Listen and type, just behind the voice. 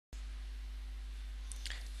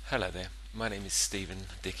Hello there, my name is Stephen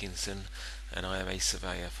Dickinson and I am a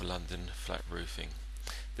surveyor for London Flat Roofing.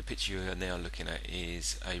 The picture you are now looking at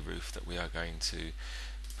is a roof that we are going to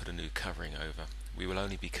put a new covering over. We will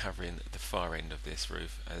only be covering the far end of this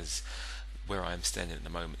roof, as where I am standing at the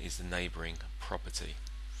moment is the neighbouring property.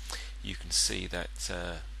 You can see that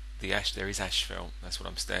there is asphalt, that's what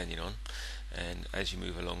I'm standing on, and as you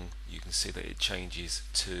move along you can see that it changes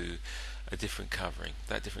to a different covering.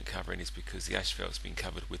 That different covering is because the asphalt's been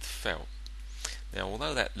covered with felt. Now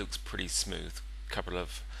although that looks pretty smooth, a couple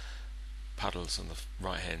of puddles on the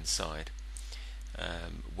right hand side,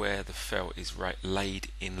 where the felt is laid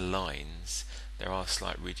in lines, there are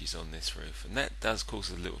slight ridges on this roof, and that does cause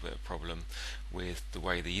a little bit of problem with the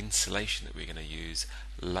way the insulation that we're going to use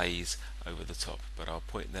lays over the top, but I'll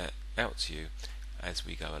point that out to you as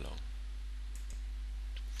we go along.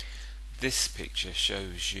 This picture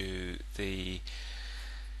shows you the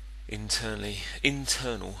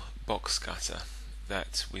internal box gutter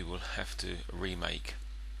that we will have to remake.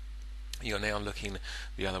 You're now looking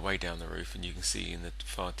the other way down the roof, and you can see in the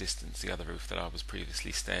far distance the other roof that I was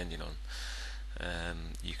previously standing on.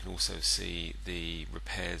 You can also see the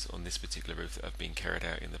repairs on this particular roof that have been carried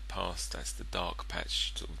out in the past. That's the dark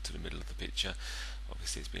patch to the middle of the picture.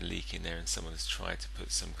 Obviously it's been leaking there and someone has tried to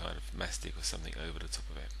put some kind of mastic or something over the top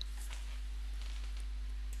of it.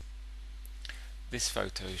 This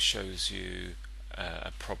photo shows you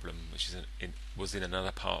a problem which was in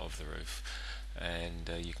another part of the roof,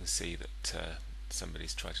 and you can see that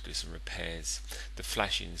somebody's tried to do some repairs. The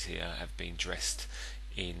flashings here have been dressed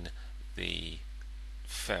in the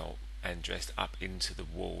felt and dressed up into the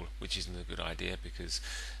wall, which isn't a good idea because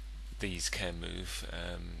these can move.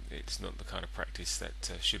 It's not the kind of practice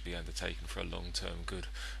that should be undertaken for a long-term good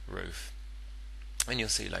roof, and you'll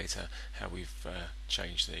see later how we've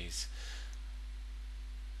changed these.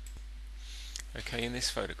 Okay, in this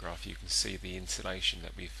photograph you can see the insulation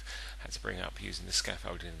that we've had to bring up using the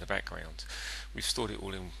scaffolding in the background. We've stored it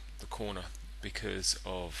all in the corner because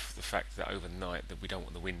of the fact that overnight that we don't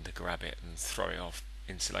want the wind to grab it and throw it off.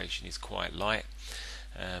 Insulation is quite light,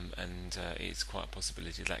 and it's quite a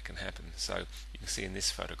possibility that can happen. So you can see in this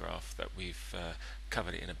photograph that we've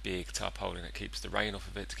covered it in a big tarpaulin that keeps the rain off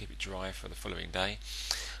of it to keep it dry for the following day.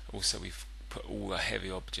 Also we've put all the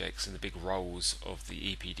heavy objects and the big rolls of the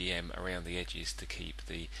EPDM around the edges to keep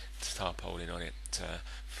the tarpaulin on it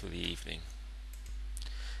for the evening.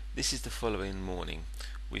 This is the following morning.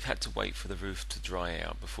 We've had to wait for the roof to dry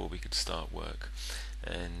out before we could start work,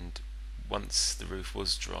 and once the roof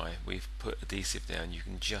was dry we've put adhesive down. You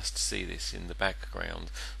can just see this in the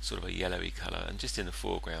background, sort of a yellowy colour, and just in the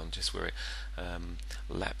foreground just where it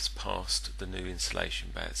laps past the new insulation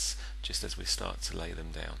bats just as we start to lay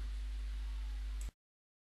them down.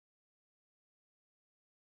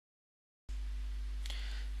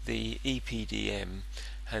 The EPDM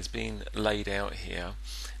has been laid out here,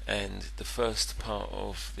 and the first part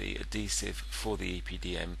of the adhesive for the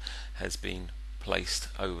EPDM has been placed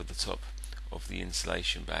over the top of the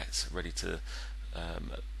insulation bats, ready to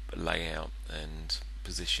lay out and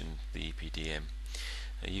position the EPDM.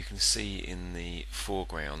 You can see in the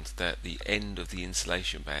foreground that the end of the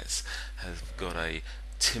insulation bats have got a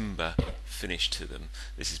timber finish to them.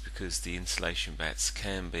 This is because the insulation bats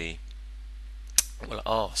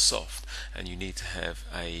are soft, and you need to have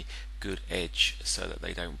a good edge so that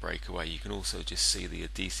they don't break away. You can also just see the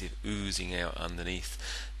adhesive oozing out underneath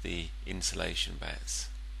the insulation bats.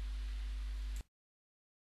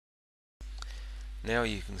 Now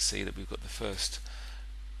you can see that we've got the first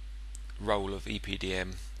roll of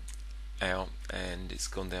EPDM out and it's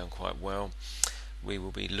gone down quite well. We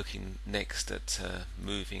will be looking next at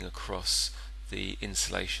moving across the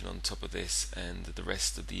insulation on top of this and the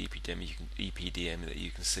rest of the EPDM that you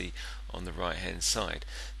can see on the right hand side.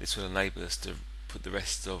 This will enable us to put the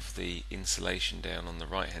rest of the insulation down on the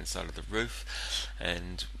right hand side of the roof,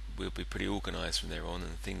 and we'll be pretty organised from there on,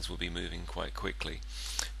 and things will be moving quite quickly.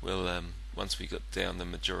 We'll once we got down the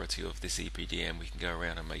majority of this EPDM, we can go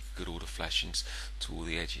around and make good order flashings to all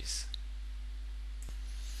the edges.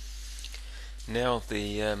 Now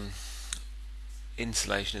the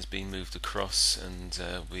insulation has been moved across, and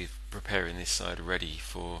we're preparing this side ready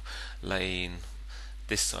for laying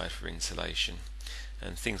this side for insulation,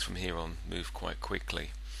 and things from here on move quite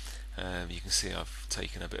quickly. You can see I've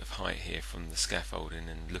taken a bit of height here from the scaffolding,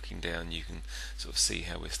 and looking down you can sort of see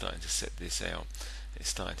how we're starting to set this out. It's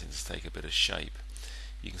starting to take a bit of shape.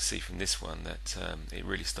 You can see from this one that it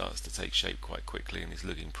really starts to take shape quite quickly and is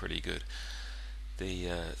looking pretty good.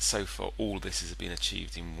 So far all this has been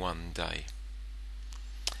achieved in one day.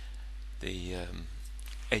 The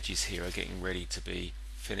edges here are getting ready to be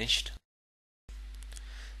finished.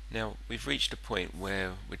 Now we've reached a point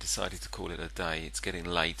where we decided to call it a day. It's getting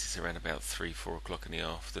late, it's around about 3-4 o'clock in the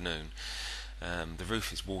afternoon. The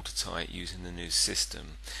roof is watertight using the new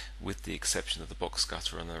system, with the exception of the box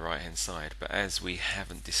gutter on the right hand side, but as we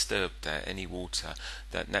haven't disturbed that, any water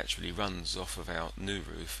that naturally runs off of our new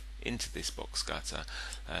roof into this box gutter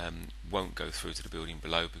won't go through to the building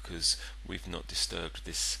below, because we've not disturbed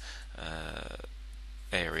this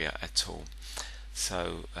area at all.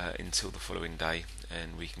 So until the following day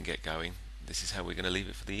and we can get going, this is how we're going to leave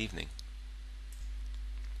it for the evening.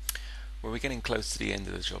 Well, we're getting close to the end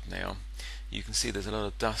of the job now. You can see there's a lot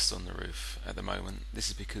of dust on the roof at the moment. This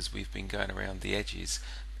is because we've been going around the edges,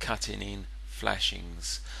 cutting in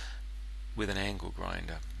flashings with an angle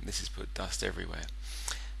grinder. This has put dust everywhere.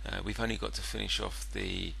 We've only got to finish off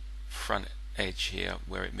the front edge here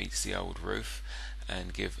where it meets the old roof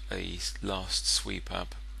and give a last sweep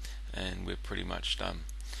up, and we're pretty much done.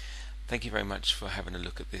 Thank you very much for having a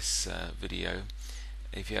look at this video.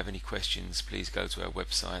 If you have any questions, please go to our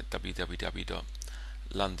website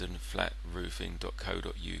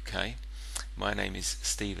www.londonflatroofing.co.uk. My name is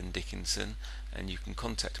Stephen Dickinson, and you can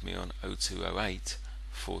contact me on 0208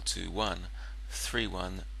 421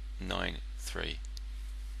 3193.